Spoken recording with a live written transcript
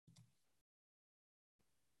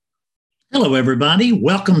Hello, everybody.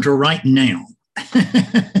 Welcome to Right Now.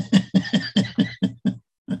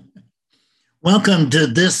 Welcome to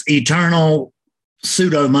this eternal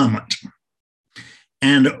pseudo moment.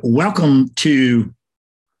 And welcome to,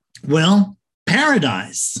 well,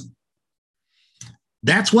 paradise.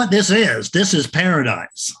 That's what this is. This is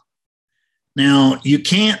paradise. Now, you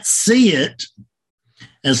can't see it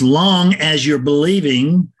as long as you're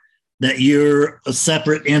believing that you're a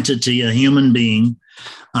separate entity, a human being,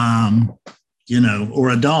 or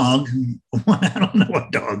a dog. I don't know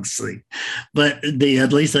what dogs see, but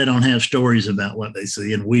at least they don't have stories about what they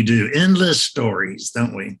see. And we do endless stories,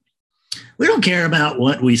 don't we? We don't care about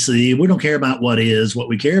what we see. We don't care about what is. What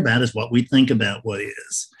we care about is what we think about what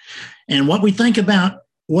is. And what we think about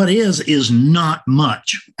what is not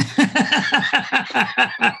much.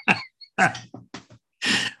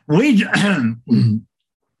 We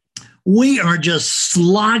are just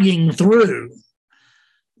slogging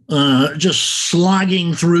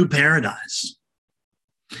through paradise.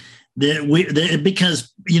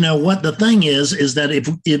 Because what the thing is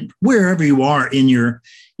that if wherever you are in your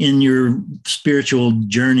spiritual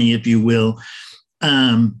journey, if you will,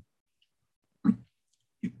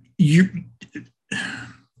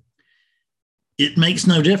 it makes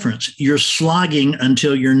no difference. You're slogging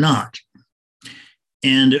until you're not.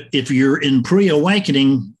 And if you're in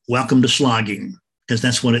pre-awakening, welcome to slogging, because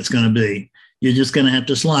that's what it's going to be. You're just going to have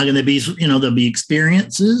to slog, and there'll be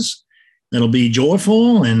experiences that'll be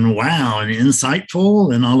joyful and wow and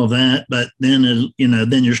insightful and all of that. But then,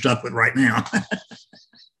 then you're stuck with right now.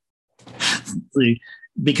 See,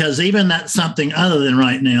 because even that something other than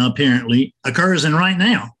right now apparently occurs in right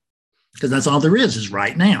now, because that's all there is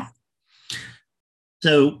right now.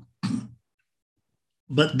 So,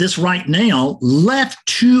 but this right now left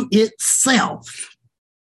to itself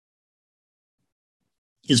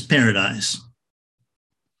is paradise.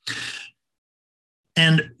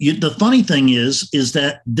 And the funny thing is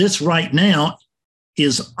that this right now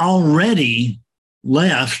is already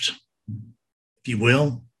left, if you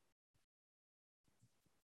will,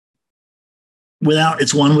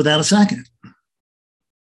 it's one without a second.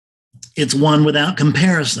 It's one without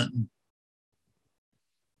comparison.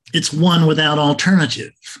 It's one without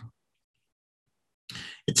alternative.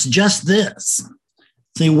 It's just this.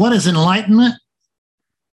 See, what is enlightenment?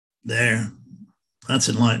 There, that's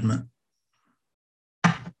enlightenment.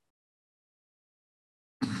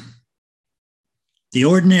 The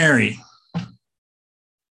ordinary.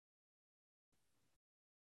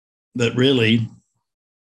 But really,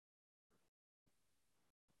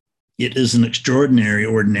 it is an extraordinary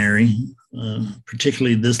ordinary,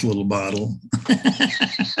 particularly this little bottle.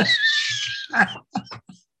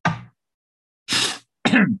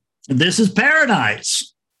 This is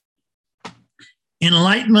paradise.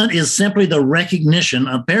 Enlightenment is simply the recognition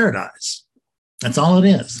of paradise. That's all it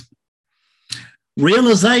is.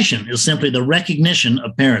 Realization is simply the recognition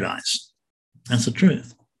of paradise. That's the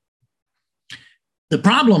truth. The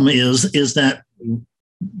problem is that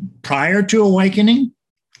prior to awakening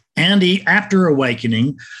and after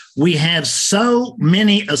awakening, we have so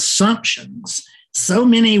many assumptions, so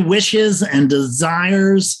many wishes and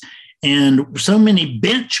desires, and so many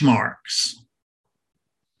benchmarks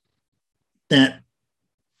that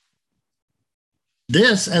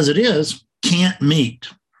this, as it is, can't meet.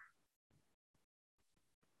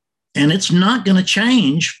 And it's not going to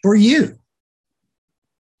change for you.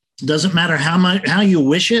 It doesn't matter how you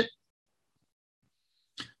wish it.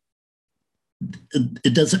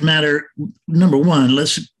 It doesn't matter. Number one,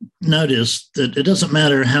 let's notice that it doesn't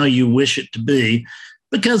matter how you wish it to be,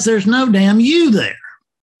 because there's no damn you there.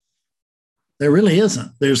 There really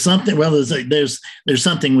isn't. There's something. Well, there's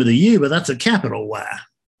something with a U, but that's a capital Y.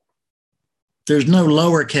 There's no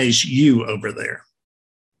lowercase u over there.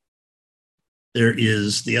 There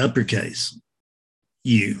is the uppercase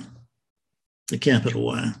U, the capital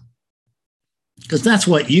Y. Because that's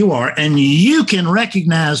what you are. And you can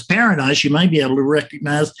recognize paradise. You may be able to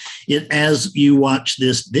recognize it as you watch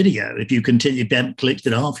this video, if you haven't clicked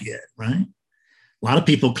it off yet, right? A lot of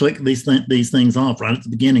people click these things off right at the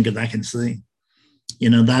beginning because I can see.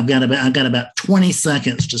 I've got about 20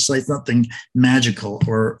 seconds to say something magical,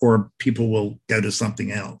 or people will go to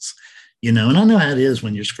something else. And I know how it is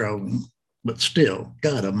when you're scrolling. But still,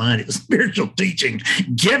 God Almighty, spiritual teaching.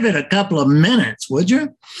 Give it a couple of minutes, would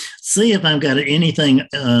you? See if I've got anything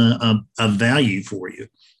of value for you.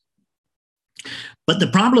 But the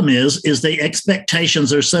problem is the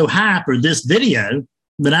expectations are so high for this video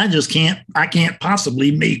that I can't possibly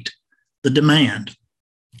meet the demand.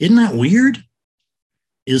 Isn't that weird?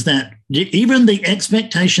 Is that even the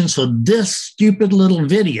expectations for this stupid little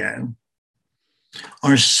video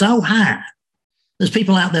are so high. There's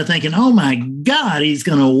people out there thinking, oh my God, he's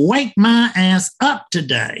going to wake my ass up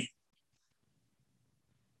today.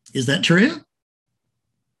 Is that true?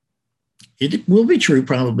 It will be true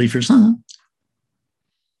probably for some.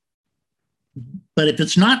 But if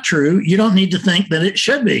it's not true, you don't need to think that it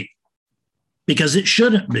should be, because it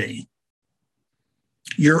shouldn't be.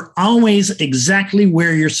 You're always exactly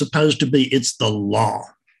where you're supposed to be. It's the law.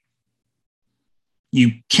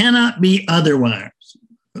 You cannot be otherwise,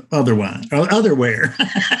 or otherwhere.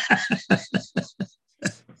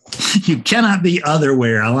 You cannot be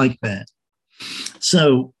otherwhere. I like that.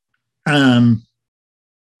 So, and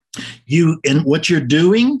what you're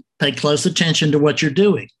doing, pay close attention to what you're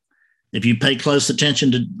doing. If you pay close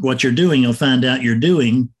attention to what you're doing, you'll find out you're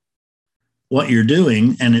doing what you're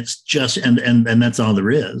doing, and it's just, and that's all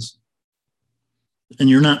there is. And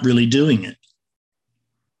you're not really doing it.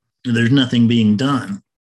 There's nothing being done.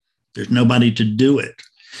 There's nobody to do it.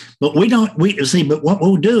 But but what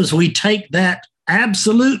we'll do is we take that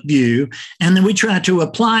absolute view and then we try to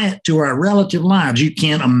apply it to our relative lives. You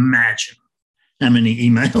can't imagine how many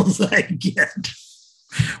emails I get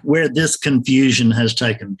where this confusion has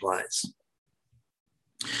taken place.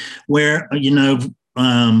 Where,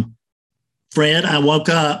 Fred, I woke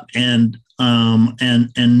up and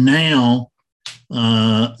now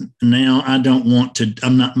I don't want to,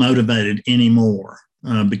 I'm not motivated anymore.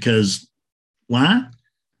 Because why?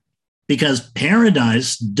 Because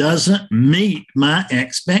paradise doesn't meet my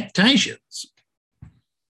expectations.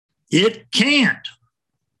 It can't,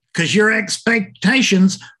 because your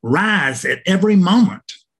expectations rise at every moment.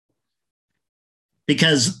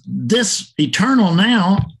 Because this eternal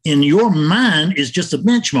now in your mind is just a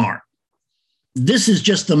benchmark. This is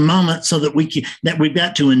just the moment so that we've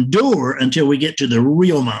got to endure until we get to the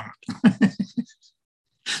real moment,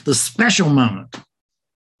 the special moment.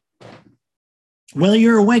 Whether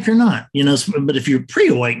you're awake or not, but if you're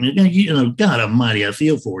pre-awakened, God Almighty, I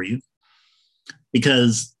feel for you,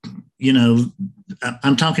 because,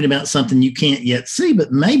 I'm talking about something you can't yet see,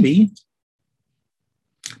 but maybe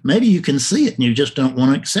you can see it and you just don't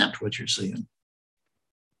want to accept what you're seeing.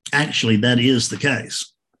 Actually, that is the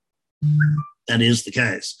case. That is the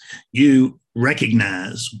case. You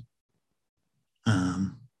recognize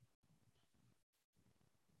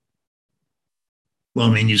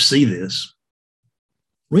you see this.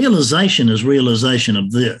 Realization is realization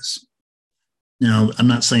of this. Now, I'm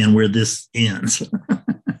not saying where this ends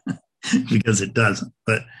because it doesn't,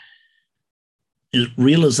 but it's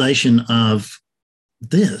realization of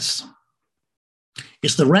this.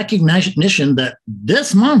 It's the recognition that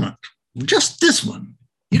this moment, just this one,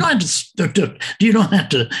 you don't have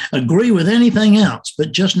to agree with anything else,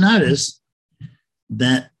 but just notice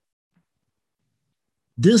that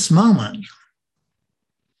this moment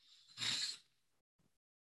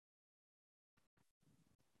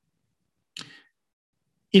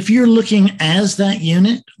if you're looking as that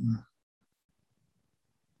unit,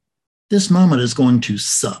 this moment is going to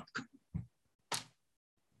suck.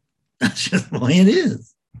 That's just the way it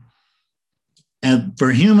is. And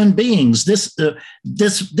for human beings, this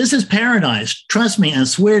is paradise. Trust me, I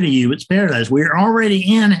swear to you, it's paradise. We're already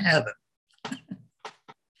in heaven.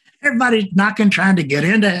 Everybody's knocking, trying to get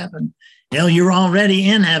into heaven. Hell, you're already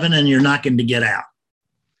in heaven and you're knocking to get out.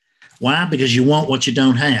 Why? Because you want what you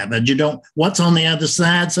don't have. And what's on the other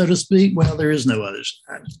side, so to speak? Well, there is no other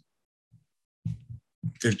side.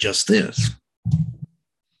 There's just this.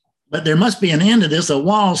 But there must be an end to this, a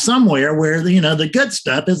wall somewhere where, the good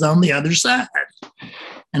stuff is on the other side.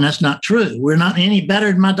 And that's not true. We're not any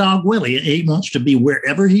better than my dog, Willie. He wants to be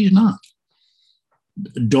wherever he's not.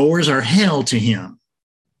 Doors are held to him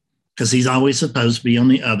because he's always supposed to be on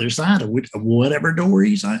the other side of whatever door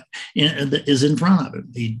is in front of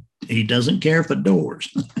him. He doesn't care for doors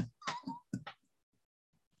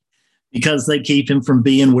because they keep him from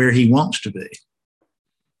being where he wants to be.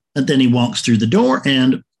 And then he walks through the door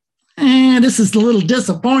and this is a little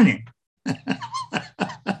disappointing.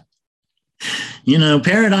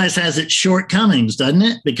 Paradise has its shortcomings, doesn't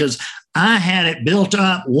it? Because I had it built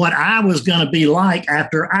up what I was going to be like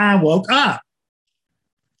after I woke up.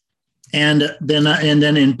 And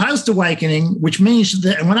then in post-awakening, which means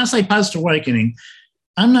that, and when I say post-awakening,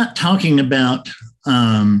 I'm not talking about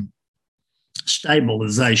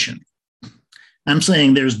stabilization. I'm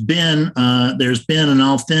saying there's been an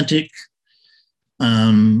authentic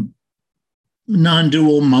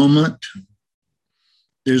non-dual moment.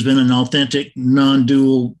 There's been an authentic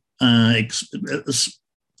non-dual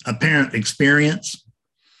apparent experience.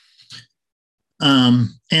 And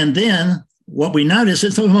then what we notice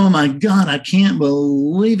is, oh my God, I can't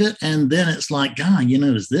believe it. And then it's like, God,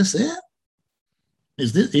 is this it?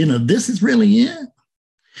 Is this, this is really it?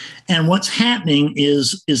 And what's happening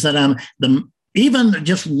is that even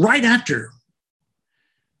just right after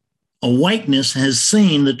awakeness has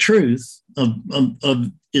seen the truth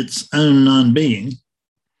of its own non-being,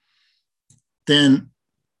 then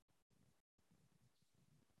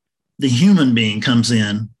the human being comes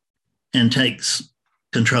in and takes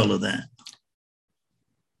control of that.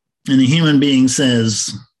 And the human being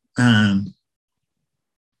says,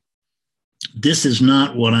 this is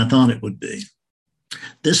not what I thought it would be.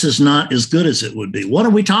 This is not as good as it would be. What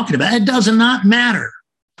are we talking about? It does not matter.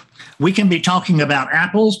 We can be talking about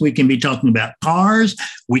apples. We can be talking about cars.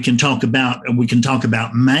 We can talk about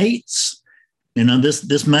mates.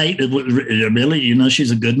 This mate, really,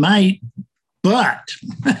 she's a good mate, but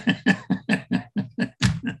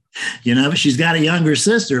she's got a younger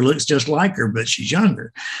sister, looks just like her, but she's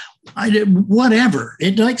younger. Whatever.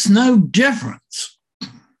 It makes no difference.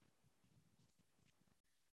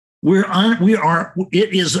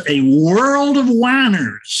 It is a world of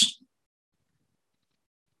whiners.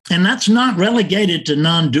 And that's not relegated to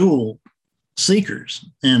non-dual seekers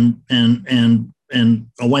and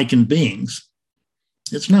awakened beings.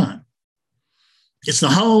 It's not. It's the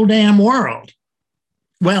whole damn world.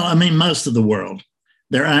 Well, I mean, most of the world.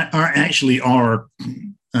 There are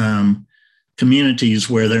communities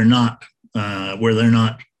where they're not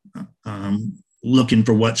looking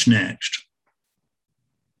for what's next.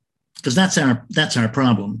 Because that's our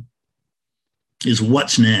problem, is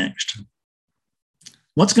what's next.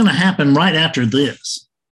 What's going to happen right after this?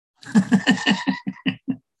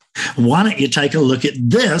 Why don't you take a look at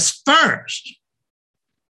this first?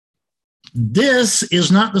 This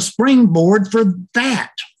is not the springboard for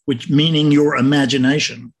that, which meaning your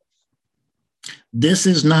imagination. This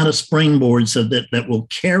is not a springboard so that will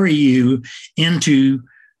carry you into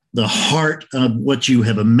the heart of what you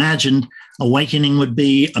have imagined awakening would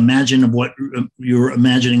be. Imagine of what you're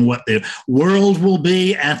imagining what the world will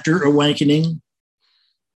be after awakening.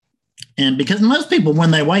 And because most people,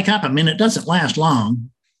 when they wake up, I mean, it doesn't last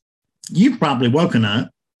long. You've probably woken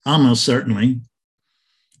up, almost certainly,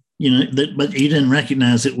 but you didn't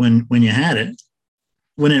recognize it when you had it.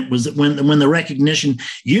 When the recognition,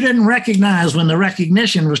 you didn't recognize when the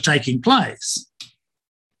recognition was taking place.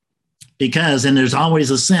 And there's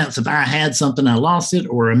always a sense, if I had something, I lost it,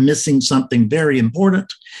 or I'm missing something very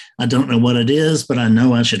important. I don't know what it is, but I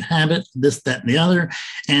know I should have it, this, that, and the other.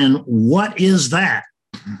 And what is that?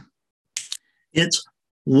 It's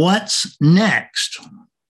what's next.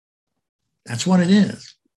 That's what it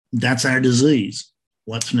is. That's our disease.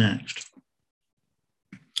 What's next?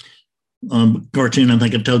 Cartoon I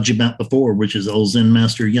think I've told you about before, which is old Zen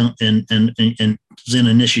master young and Zen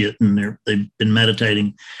initiate, and they've been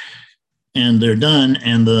meditating, and they're done,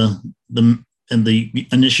 and the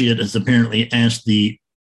initiate has apparently asked the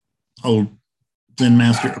old Zen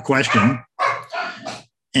master a question,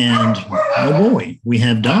 and oh boy, we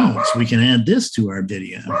have dogs. We can add this to our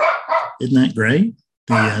video. Isn't that great?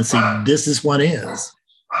 See, this is what is.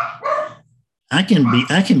 I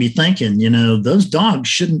can be thinking, those dogs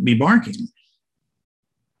shouldn't be barking,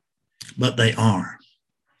 but they are.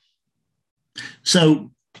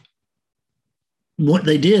 So what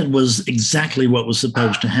they did was exactly what was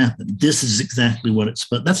supposed to happen. This is exactly what it's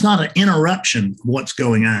supposed. That's not an interruption of what's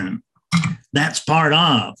going on. That's part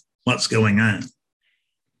of what's going on.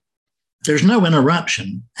 There's no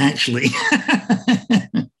interruption, actually,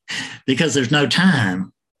 because there's no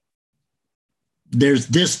time. There's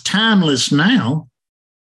this timeless now,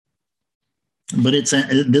 but this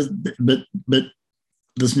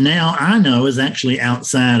now I know is actually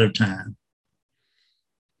outside of time.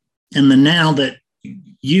 And the now that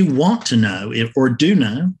you want to know or do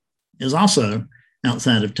know is also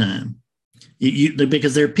outside of time.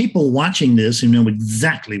 Because there are people watching this who know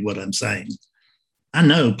exactly what I'm saying. I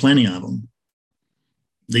know plenty of them.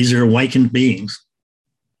 These are awakened beings.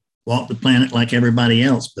 Walk the planet like everybody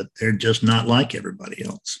else, but they're just not like everybody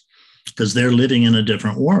else because they're living in a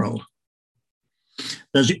different world.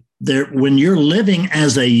 When you're living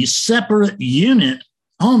as a separate unit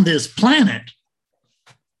on this planet,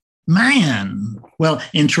 man, well,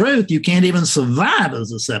 in truth, you can't even survive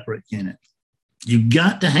as a separate unit. You've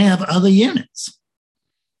got to have other units.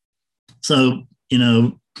 So,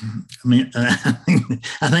 I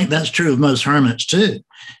think that's true of most hermits too,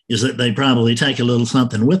 is that they probably take a little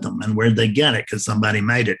something with them. And where'd they get it? Because somebody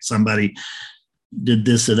made it. Somebody did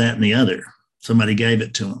this or that and the other. Somebody gave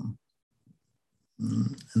it to them.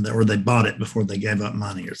 Or they bought it before they gave up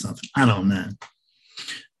money or something. I don't know.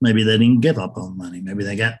 Maybe they didn't give up on money. Maybe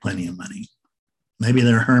they got plenty of money. Maybe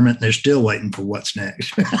they're a hermit and they're still waiting for what's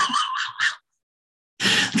next.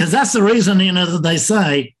 Because that's the reason, that they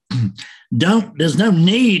say, there's no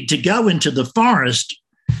need to go into the forest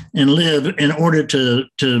and live in order to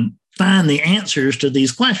find the answers to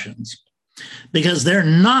these questions, because they're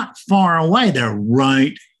not far away. They're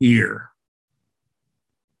right here.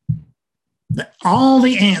 All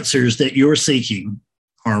the answers that you're seeking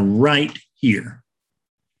are right here.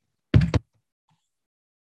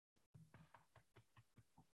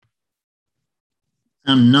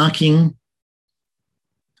 I'm knocking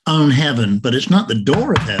on heaven, but it's not the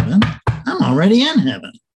door of heaven. I'm already in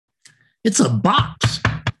heaven. It's a box.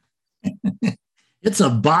 It's a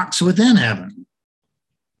box within heaven.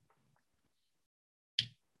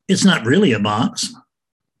 It's not really a box.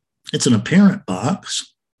 It's an apparent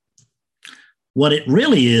box. What it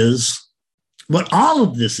really is, what all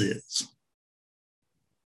of this is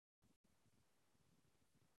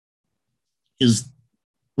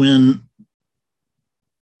when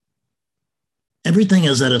everything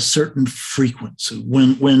is at a certain frequency.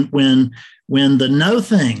 When the no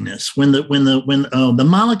thingness, when the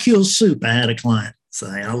molecule soup, I had a client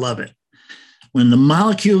say, I love it. When the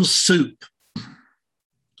molecule soup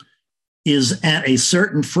is at a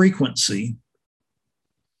certain frequency,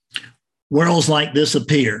 worlds like this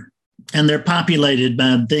appear, and they're populated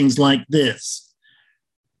by things like this.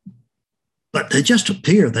 But they just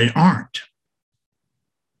appear, they aren't.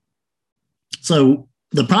 So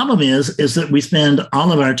the problem is that we spend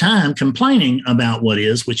all of our time complaining about what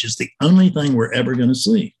is, which is the only thing we're ever going to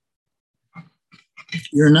see.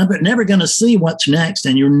 You're never going to see what's next,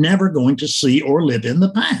 and you're never going to see or live in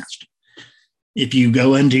the past. If you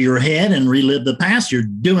go into your head and relive the past, you're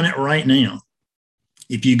doing it right now.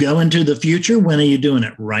 If you go into the future, when are you doing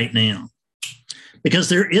it? Right now. Because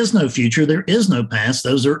there is no future, there is no past.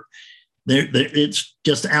 It's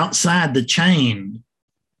just outside the chain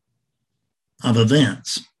of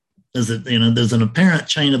events. There's an apparent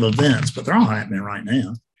chain of events, but they're all happening right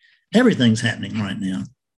now. Everything's happening right now.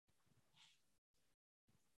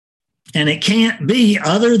 And it can't be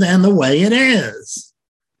other than the way it is.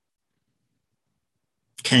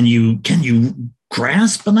 Can you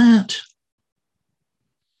grasp that?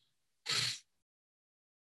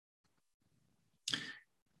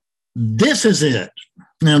 This is it.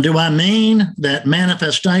 Now, do I mean that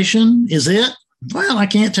manifestation is it? Well, I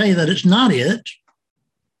can't tell you that it's not it,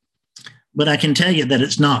 but I can tell you that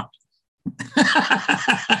it's not.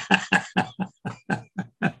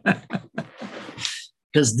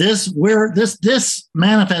 Because this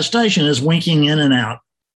manifestation is winking in and out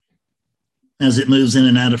as it moves in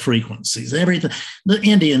and out of frequencies. Everything. The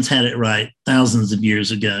Indians had it right thousands of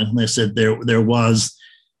years ago. They said there was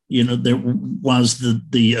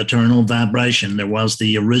the eternal vibration. There was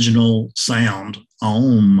the original sound,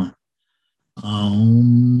 Om.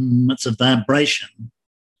 It's a vibration,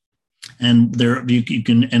 and there you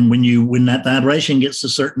can. And when that vibration gets to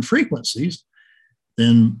certain frequencies,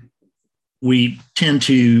 then we tend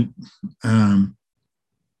to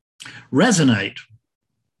resonate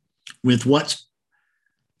with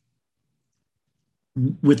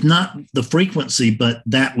with not the frequency, but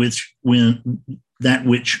that which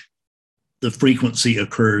the frequency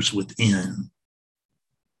occurs within.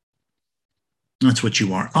 That's what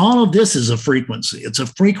you are. All of this is a frequency. It's a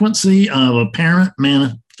frequency of apparent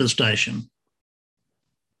manifestation.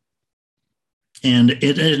 And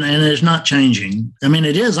it is not changing. I mean,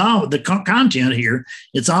 it is all the content here.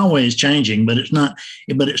 It's always changing, but it's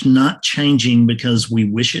not changing because we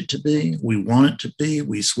wish it to be. We want it to be.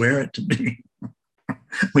 We swear it to be.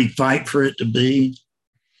 We fight for it to be.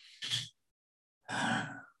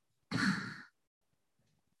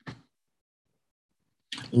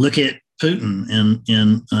 Look at Putin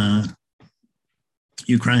in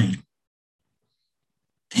Ukraine.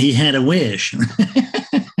 He had a wish.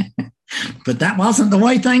 But that wasn't the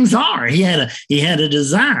way things are. He had a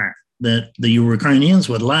desire that the Ukrainians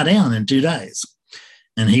would lie down in 2 days,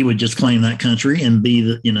 and he would just claim that country and be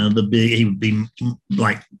the big. He would be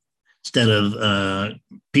like, instead of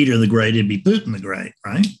Peter the Great, it'd be Putin the Great,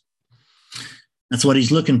 right? That's what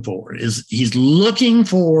he's looking for. He's looking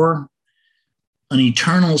for an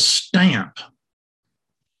eternal stamp,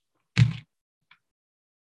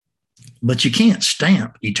 but you can't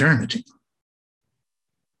stamp eternity.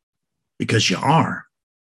 Because you are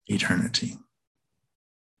eternity.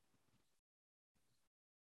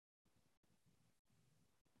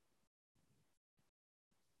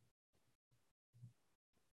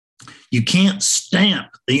 You can't stamp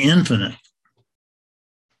the infinite.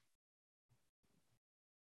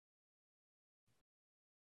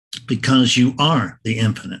 Because you are the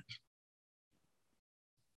infinite.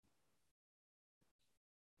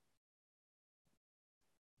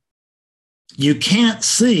 You can't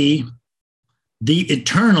see the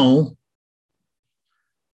eternal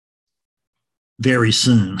very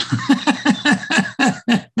soon.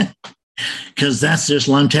 Because that's just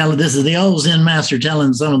what I'm telling. This is the old Zen master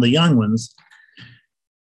telling some of the young ones,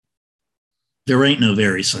 there ain't no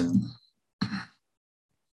very soon.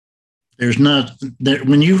 There's not,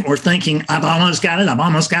 when you are thinking, I've almost got it,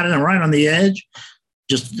 I'm right on the edge.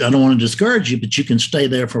 Just, I don't want to discourage you, but you can stay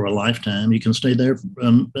there for a lifetime. You can stay there.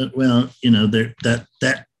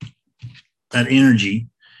 That energy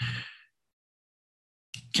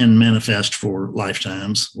can manifest for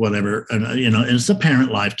lifetimes, whatever. And it's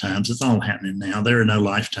apparent lifetimes. It's all happening now. There are no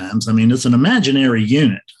lifetimes. I mean, it's an imaginary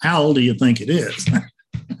unit. How old do you think it is?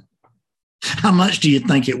 How much do you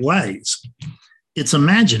think it weighs? It's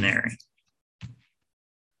imaginary.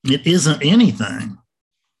 It isn't anything.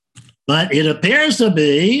 But it appears to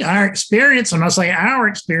be our experience. And I say our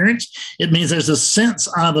experience, it means there's a sense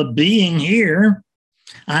of a being here.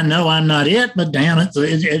 I know I'm not it, but damn it,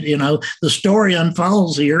 the story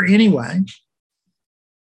unfolds here anyway.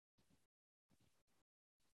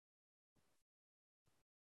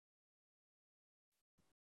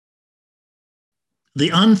 The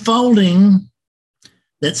unfolding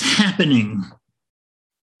that's happening,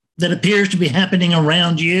 that appears to be happening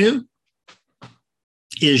around you,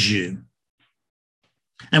 is you.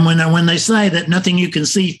 And when they say that nothing you can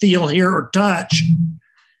see, feel, hear, or touch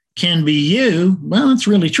can be you, well, it's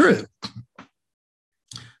really true.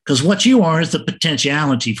 Because what you are is the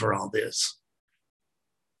potentiality for all this.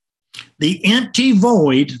 The empty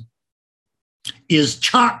void is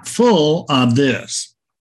chock full of this.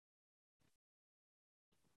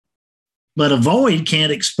 But a void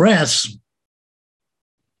can't express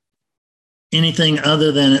anything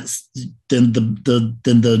other than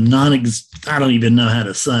the I don't even know how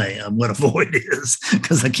to say what a void is,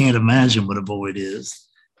 because I can't imagine what a void is,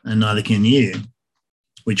 and neither can you.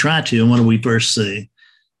 We try to, and what do we first see?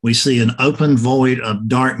 We see an open void of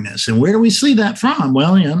darkness. And where do we see that from?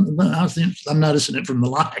 Well, I'm noticing it from the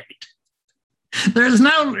light. There's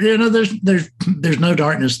no, there's no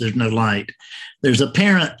darkness, there's no light. There's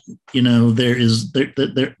apparent,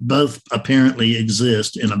 they're both apparently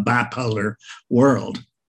exist in a bipolar world.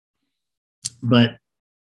 But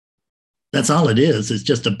that's all it is. It's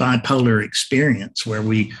just a bipolar experience where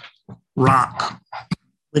we rock.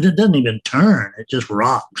 But it doesn't even turn, it just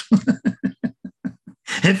rocks.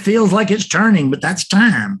 It feels like it's turning, but that's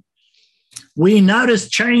time. We notice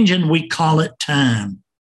change and we call it time.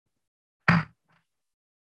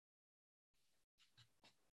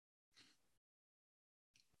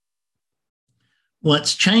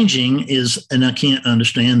 What's changing is, and I can't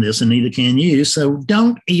understand this, and neither can you, so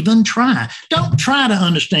don't even try. Don't try to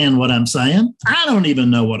understand what I'm saying. I don't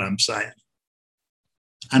even know what I'm saying.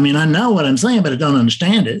 I mean, I know what I'm saying, but I don't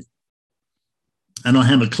understand it. I don't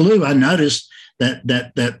have a clue. I noticed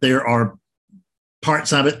that there are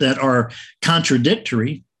parts of it that are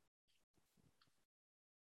contradictory.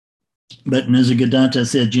 But Nisargadatta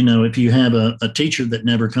said, if you have a teacher that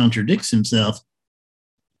never contradicts himself,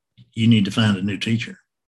 you need to find a new teacher.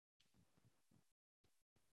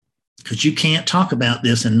 Because you can't talk about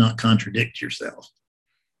this and not contradict yourself.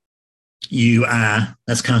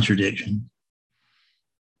 That's contradiction.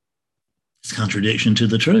 It's contradiction to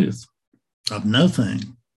the truth of no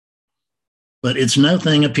thing. But it's no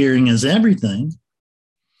thing appearing as everything.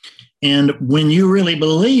 And when you really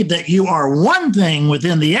believe that you are one thing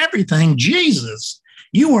within the everything, Jesus,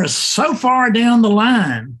 you are so far down the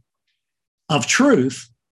line of truth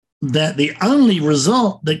that the only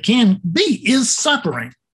result that can be is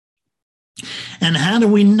suffering. And how do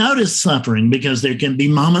we notice suffering? Because there can be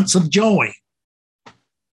moments of joy.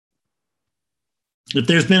 If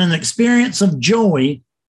there's been an experience of joy,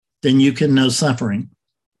 then you can know suffering.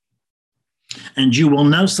 And you will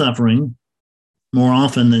know suffering more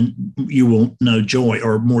often than you will know joy,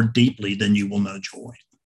 or more deeply than you will know joy.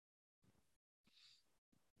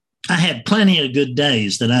 I had plenty of good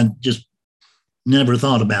days that I just never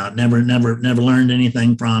thought about, never learned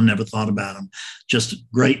anything from, never thought about them. Just a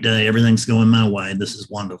great day. Everything's going my way. This is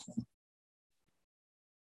wonderful.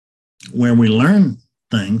 Where we learn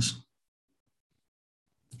things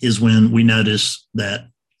is when we notice that,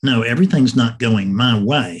 no, everything's not going my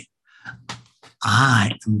way.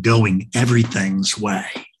 I am going everything's way.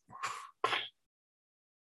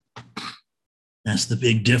 That's the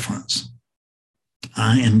big difference.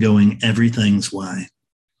 I am going everything's way.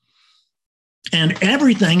 And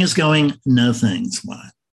everything is going nothing's way,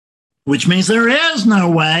 which means there is no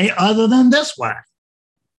way other than this way.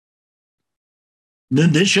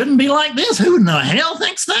 This shouldn't be like this. Who in the hell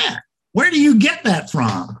thinks that? Where do you get that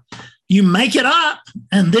from? You make it up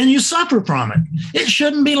and then you suffer from it. It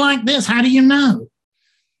shouldn't be like this. How do you know?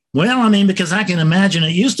 Well, I mean, because I can imagine it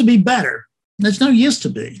used to be better. There's no used to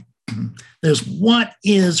be. There's what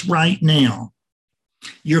is right now.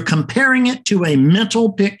 You're comparing it to a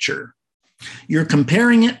mental picture. You're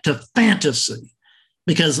comparing it to fantasy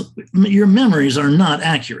because your memories are not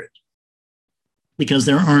accurate. Because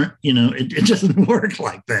there aren't, it doesn't work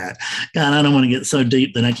like that. God, I don't want to get so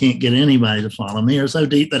deep that I can't get anybody to follow me, or so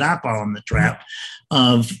deep that I fall in the trap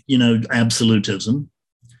of, absolutism.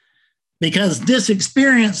 Because this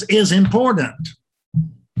experience is important.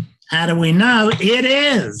 How do we know? It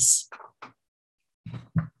is.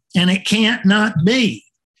 And it can't not be.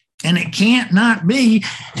 And it can't not be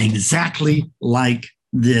exactly like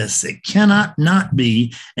this. It cannot not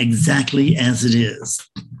be exactly as it is.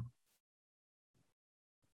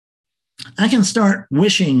 I can start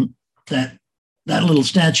wishing that that little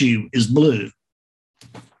statue is blue.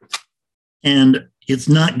 And it's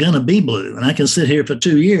not going to be blue. And I can sit here for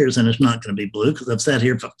 2 years and it's not going to be blue because I've sat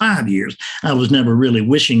here for 5 years. I was never really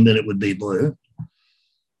wishing that it would be blue.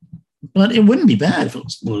 But it wouldn't be bad if it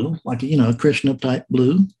was blue, like, a Krishna type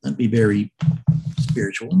blue. That'd be very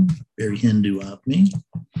spiritual, very Hindu of me.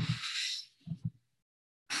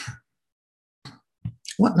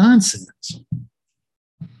 What nonsense.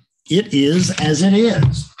 It is as it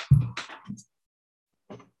is.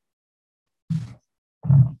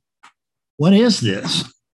 What is this?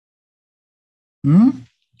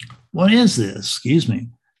 What is this? Excuse me.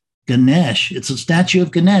 Ganesh. It's a statue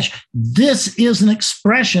of Ganesh. This is an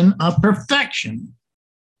expression of perfection.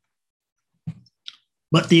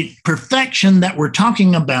 But the perfection that we're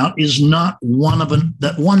talking about is not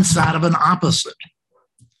one side of an opposite.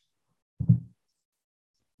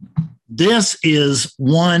 This is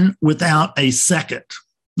one without a second.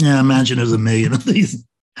 Yeah, imagine there's a million of these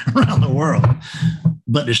around the world,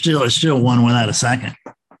 but there's still one without a second,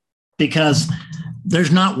 because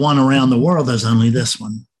there's not one around the world. There's only this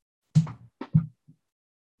one.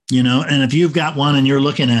 And if you've got one and you're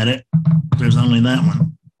looking at it, there's only that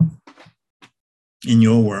one in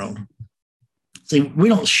your world. See, we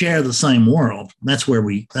don't share the same world. That's where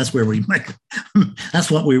we make it.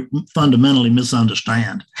 That's what we fundamentally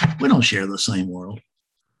misunderstand. We don't share the same world.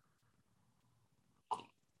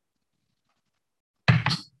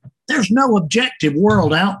 There's no objective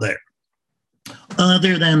world out there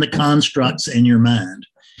other than the constructs in your mind.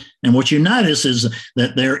 And what you notice is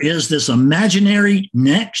that there is this imaginary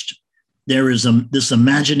next, there is this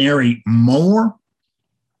imaginary more,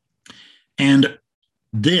 and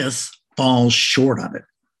this falls short of it.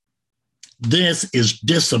 This is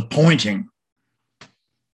disappointing.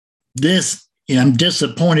 I'm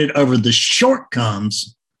disappointed over the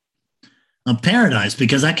shortcomings of paradise,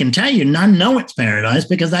 because I can tell you, I know it's paradise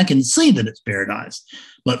because I can see that it's paradise.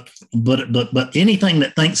 But anything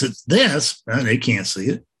that thinks it's this, they can't see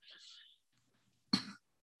it.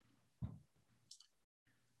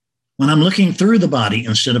 When I'm looking through the body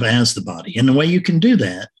instead of as the body, and the way you can do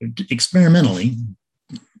that experimentally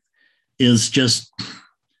is just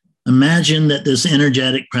imagine that this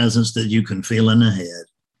energetic presence that you can feel in the head,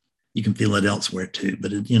 you can feel it elsewhere too,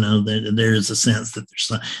 but there is a sense that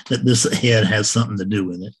that this head has something to do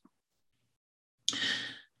with it.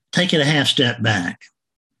 Take it a half step back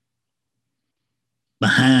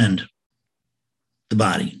behind the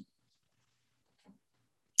body.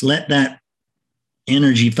 Let that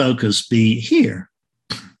energy focus be here.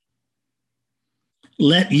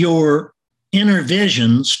 Let your inner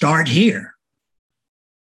vision start here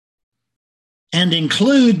and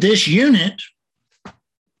include this unit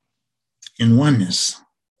in oneness.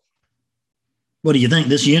 What do you think?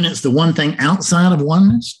 This unit's the one thing outside of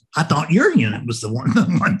oneness? I thought your unit was the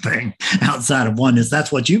one thing outside of oneness.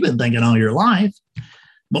 That's what you've been thinking all your life.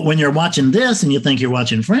 But when you're watching this and you think you're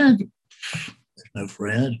watching Fred, there's no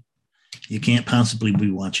Fred. You can't possibly be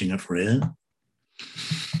watching a Fred.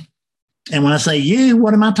 And when I say you,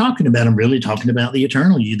 what am I talking about? I'm really talking about the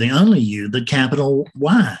eternal you, the only you, the capital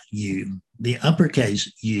Y you, the uppercase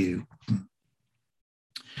you,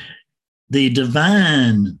 the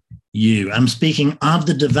divine you. I'm speaking of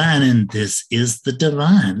the divine, and this is the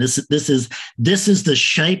divine. This is the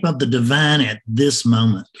shape of the divine at this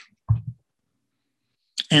moment.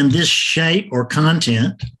 And this shape or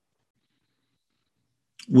content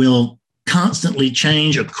will constantly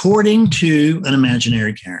change according to an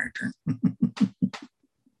imaginary character.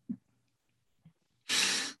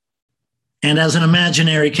 And as an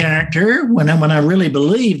imaginary character, when I really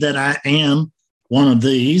believe that I am one of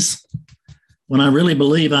these, when I really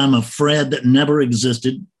believe I'm a Fred that never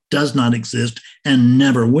existed, does not exist, and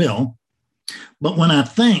never will, but when I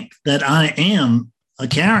think that I am a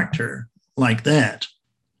character like that,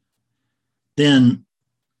 then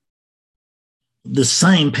the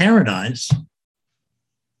same paradise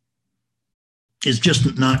is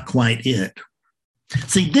just not quite it.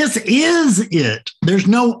 See, this is it. There's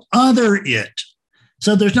no other it.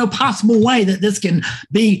 So there's no possible way that this can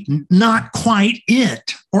be not quite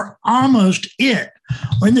it or almost it.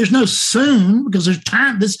 And there's no soon, because there's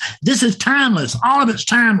time. This is timeless. All of it's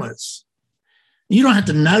timeless. You don't have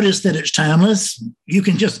to notice that it's timeless. You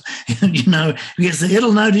can just, because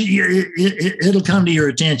it'll notice. It'll come to your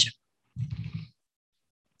attention.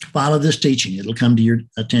 Follow this teaching. It'll come to your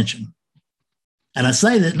attention. And I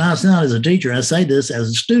say that not as a teacher. I say this as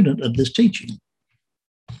a student of this teaching.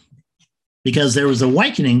 Because there was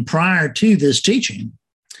awakening prior to this teaching,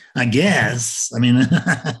 I guess. I mean,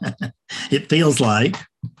 it feels like,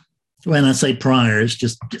 when I say prior, it's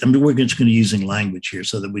just, we're just going to be using language here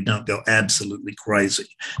so that we don't go absolutely crazy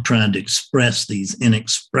trying to express these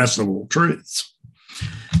inexpressible truths.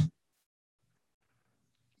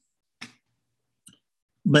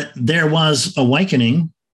 But there was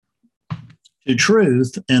awakening to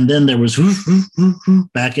truth, and then there was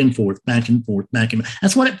back and forth, back and forth, back and forth.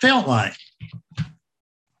 That's what it felt like.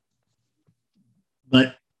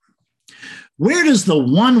 But where does the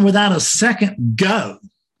one without a second go?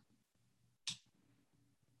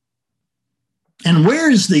 And where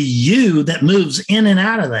is the you that moves in and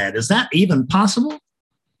out of that? Is that even possible?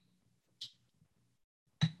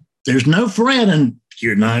 There's no Fred, and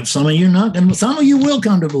some of you will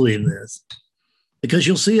come to believe this, because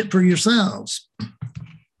you'll see it for yourselves.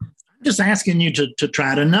 I'm just asking you to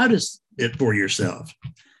try to notice it for yourself.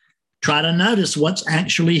 Try to notice what's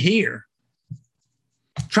actually here.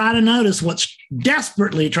 Try to notice what's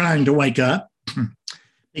desperately trying to wake up.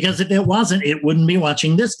 Because if it wasn't, it wouldn't be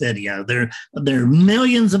watching this video. There are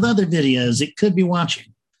millions of other videos it could be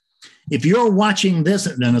watching. If you're watching this,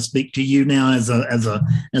 I'm going to speak to you now as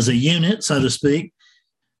a unit, so to speak.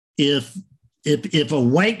 If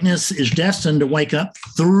awakeness is destined to wake up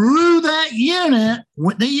through that unit,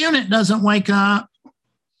 the unit doesn't wake up,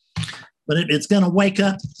 but it's going to wake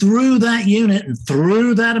up through that unit and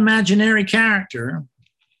through that imaginary character.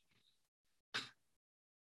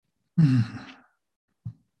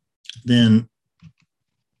 Then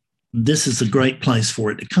this is a great place for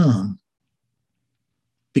it to come,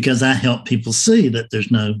 because I help people see that there's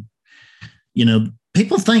no,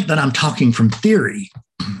 people think that I'm talking from theory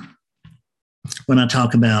when I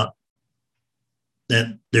talk about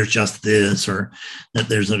that there's just this, or that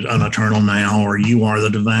there's an eternal now, or you are the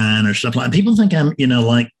divine, or stuff like that. People think I'm,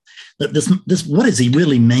 like that this, what does he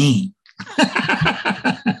really mean?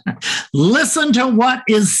 Listen to what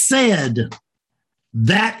is said.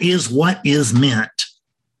 That is what is meant.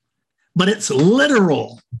 But it's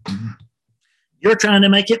literal. You're trying to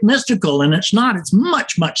make it mystical, and it's not. It's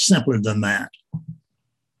much, much simpler than that.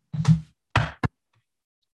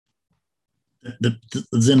 The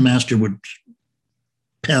Zen master would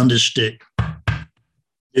pound his stick.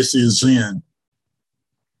 This is Zen.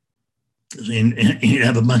 And you'd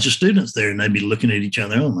have a bunch of students there, and they'd be looking at each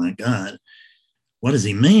other. Oh, my God. What does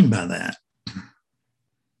he mean by that?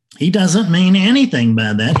 He doesn't mean anything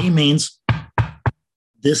by that. He means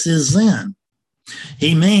this is Zen.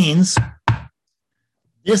 He means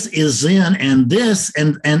this is Zen, and this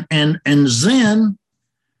and Zen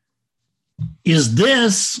is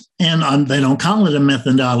this, and they don't call it a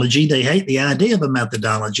methodology. They hate the idea of a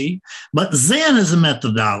methodology, but Zen is a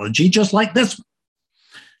methodology, just like this one.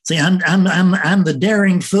 See, I'm the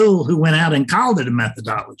daring fool who went out and called it a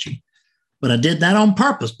methodology, but I did that on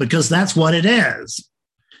purpose, because that's what it is.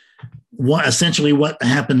 Essentially what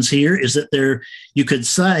happens here is that you could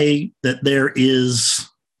say that there is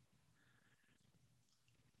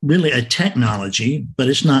really a technology, but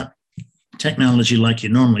it's not technology like you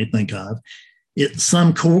normally think of. It's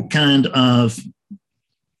some kind of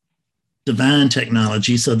divine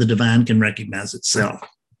technology, so the divine can recognize itself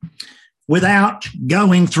without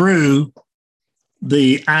going through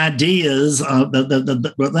the ideas of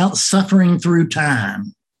without suffering through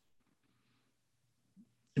time.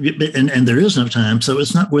 And there is no time, so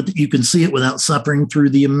it's not you can see it without suffering through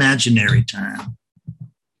the imaginary time.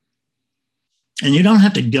 And you don't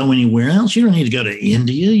have to go anywhere else. You don't need to go to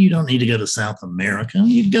India. You don't need to go to South America.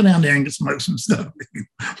 You can go down there and get smoke some stuff if you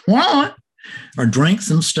want, or drink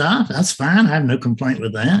some stuff. That's fine. I have no complaint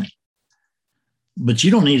with that. But you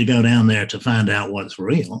don't need to go down there to find out what's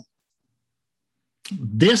real.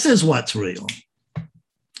 This is what's real.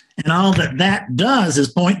 And all that does is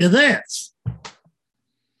point to this.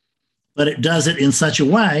 But it does it in such a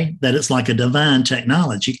way that it's like a divine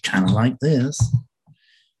technology, kind of like this.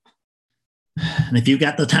 And if you've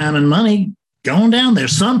got the time and money, Go on down there.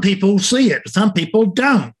 Some people see it, some people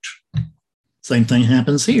don't. Same thing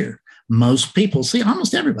happens here. Most people see,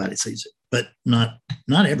 almost everybody sees it, but not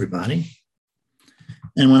everybody.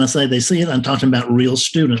 And when I say they see it, I'm talking about real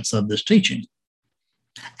students of this teaching,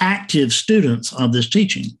 active students of this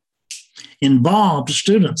teaching, involved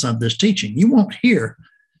students of this teaching. You won't hear.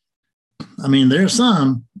 I mean, there are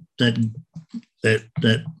some that get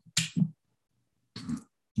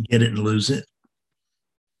it and lose it.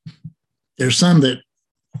 There's some that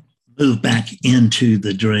move back into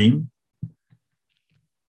the dream,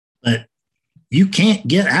 but you can't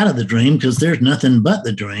get out of the dream because there's nothing but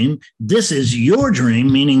the dream. This is your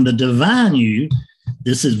dream, meaning the divine you.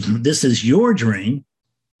 This is your dream.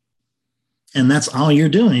 And that's all you're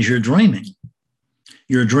doing is you're dreaming.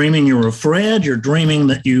 You're dreaming you're a Fred. You're dreaming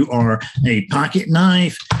that you are a pocket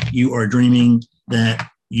knife. You are dreaming that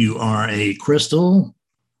you are a crystal.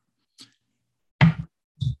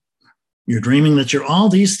 You're dreaming that you're all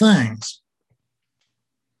these things.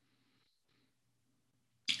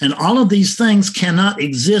 And all of these things cannot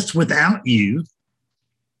exist without you.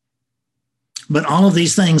 But all of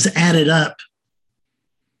these things added up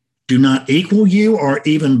do not equal you or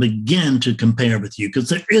even begin to compare with you, because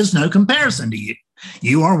there is no comparison to you.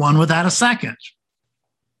 You are one without a second.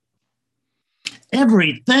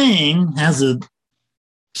 Everything has a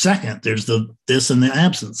second. There's this and the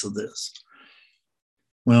absence of this.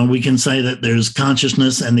 Well, we can say that there's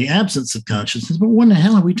consciousness and the absence of consciousness, but what the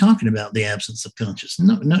hell are we talking about, the absence of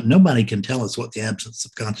consciousness? Nobody can tell us what the absence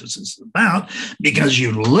of consciousness is about, because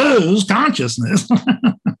you lose consciousness.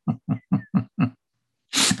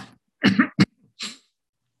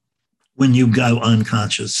 When you go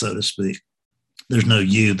unconscious, so to speak. There's no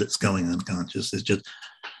you that's going unconscious. It's just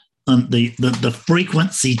the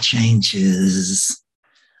frequency changes.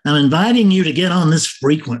 I'm inviting you to get on this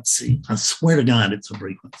frequency. I swear to God, it's a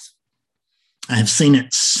frequency. I have seen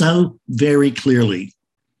it so very clearly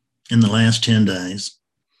in the last 10 days.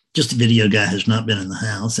 Just a video guy has not been in the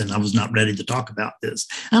house, and I was not ready to talk about this.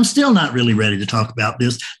 I'm still not really ready to talk about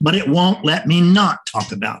this, but it won't let me not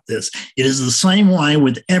talk about this. It is the same way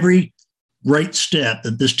with every great step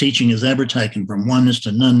that this teaching has ever taken, from oneness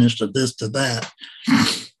to noneness to this to that.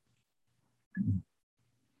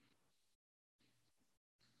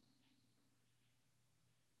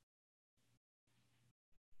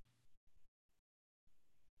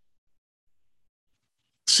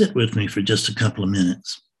 Sit with me for just a couple of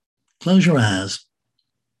minutes. Close your eyes.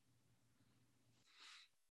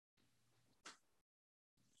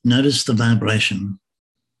 Notice the vibration.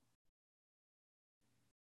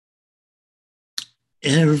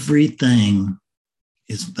 Everything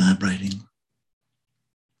is vibrating.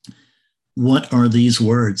 What are these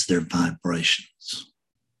words? They're vibrations.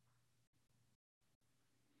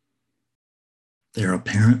 They're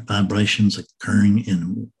apparent vibrations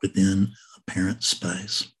occurring within apparent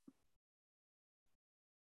space.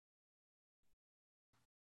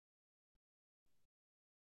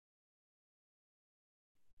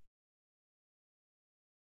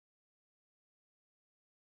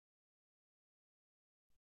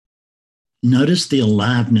 Notice the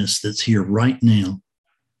aliveness that's here right now.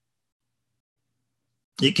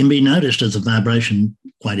 It can be noticed as a vibration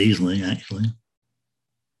quite easily, actually.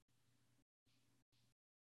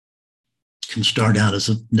 Can start out as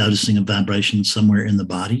noticing a vibration somewhere in the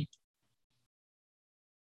body,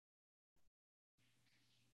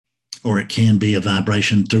 or it can be a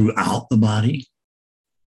vibration throughout the body,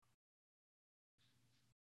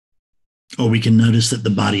 or we can notice that the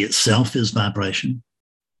body itself is vibration,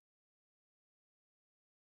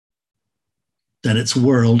 that its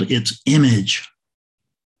world, its image.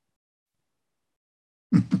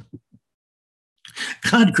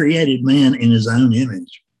 God created man in his own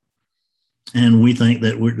image. And we think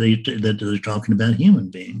that that they're talking about human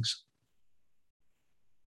beings.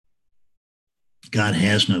 God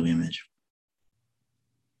has no image.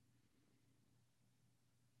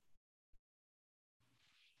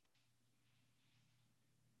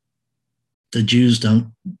 The Jews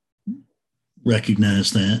don't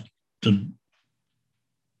recognize that.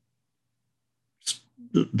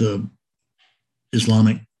 The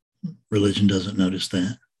Islamic religion doesn't notice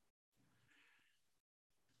that.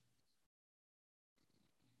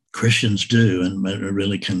 Christians do, and it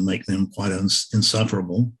really can make them quite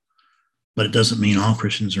insufferable. But it doesn't mean all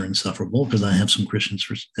Christians are insufferable, because I have some Christians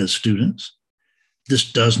as students.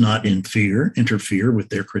 This does not interfere with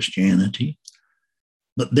their Christianity.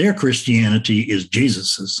 But their Christianity is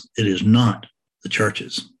Jesus's. It is not the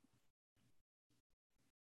church's.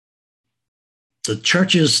 The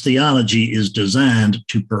church's theology is designed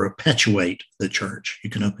to perpetuate the church. You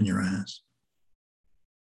can open your eyes.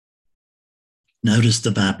 Notice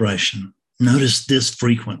the vibration. Notice this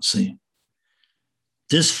frequency.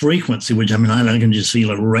 This frequency, which I can just feel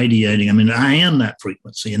it radiating. I am that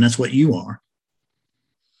frequency, and that's what you are.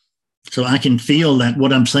 So I can feel that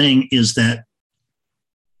what I'm saying is that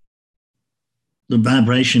the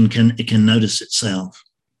vibration can notice itself.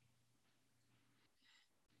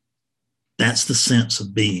 That's the sense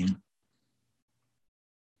of being.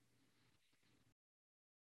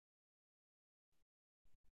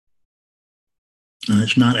 And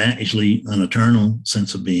it's not actually an eternal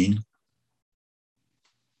sense of being.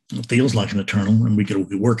 It feels like an eternal, and we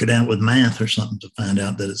could work it out with math or something to find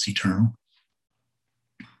out that it's eternal.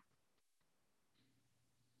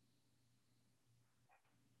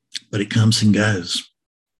 But it comes and goes.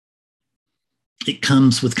 It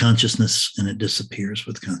comes with consciousness and it disappears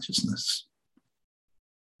with consciousness.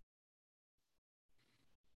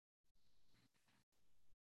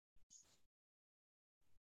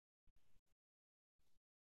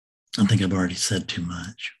 I think I've already said too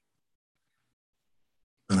much,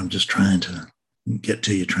 but I'm just trying to get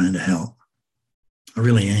to you, trying to help. I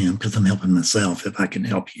really am, because I'm helping myself. If I can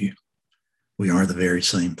help you, we are the very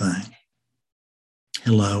same thing.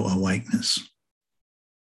 Hello, awakeness.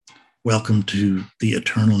 Welcome to the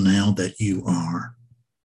eternal now that you are.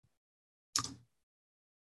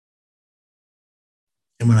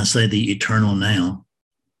 And when I say the eternal now,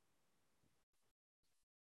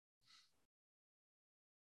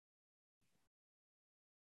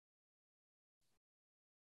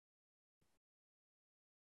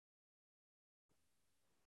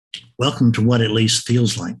 welcome to what at least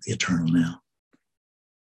feels like the eternal now.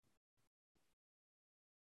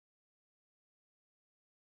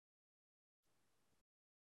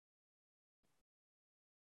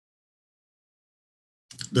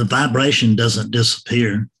 The vibration doesn't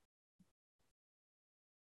disappear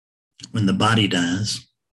when the body dies,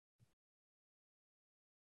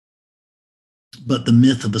 but the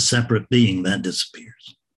myth of a separate being, that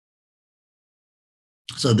disappears.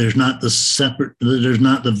 So there's not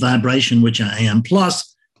the vibration which I am,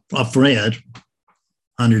 plus a Fred,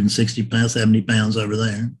 160 pounds, 70 pounds over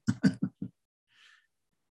there.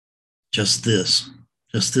 Just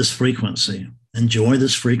this frequency. Enjoy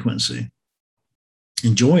this frequency.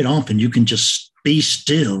 Enjoy it often. You can just be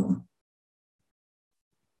still.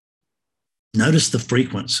 Notice the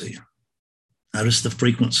frequency. Notice the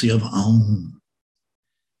frequency of Om.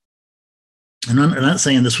 And I'm not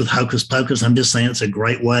saying this with hocus pocus. I'm just saying it's a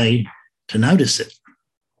great way to notice it.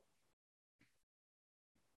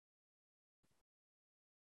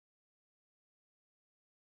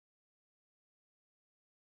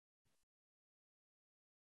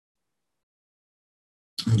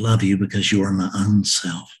 I love you because you are my own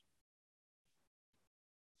self.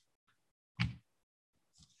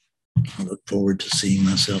 I look forward to seeing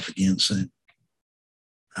myself again soon.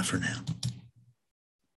 Bye for now.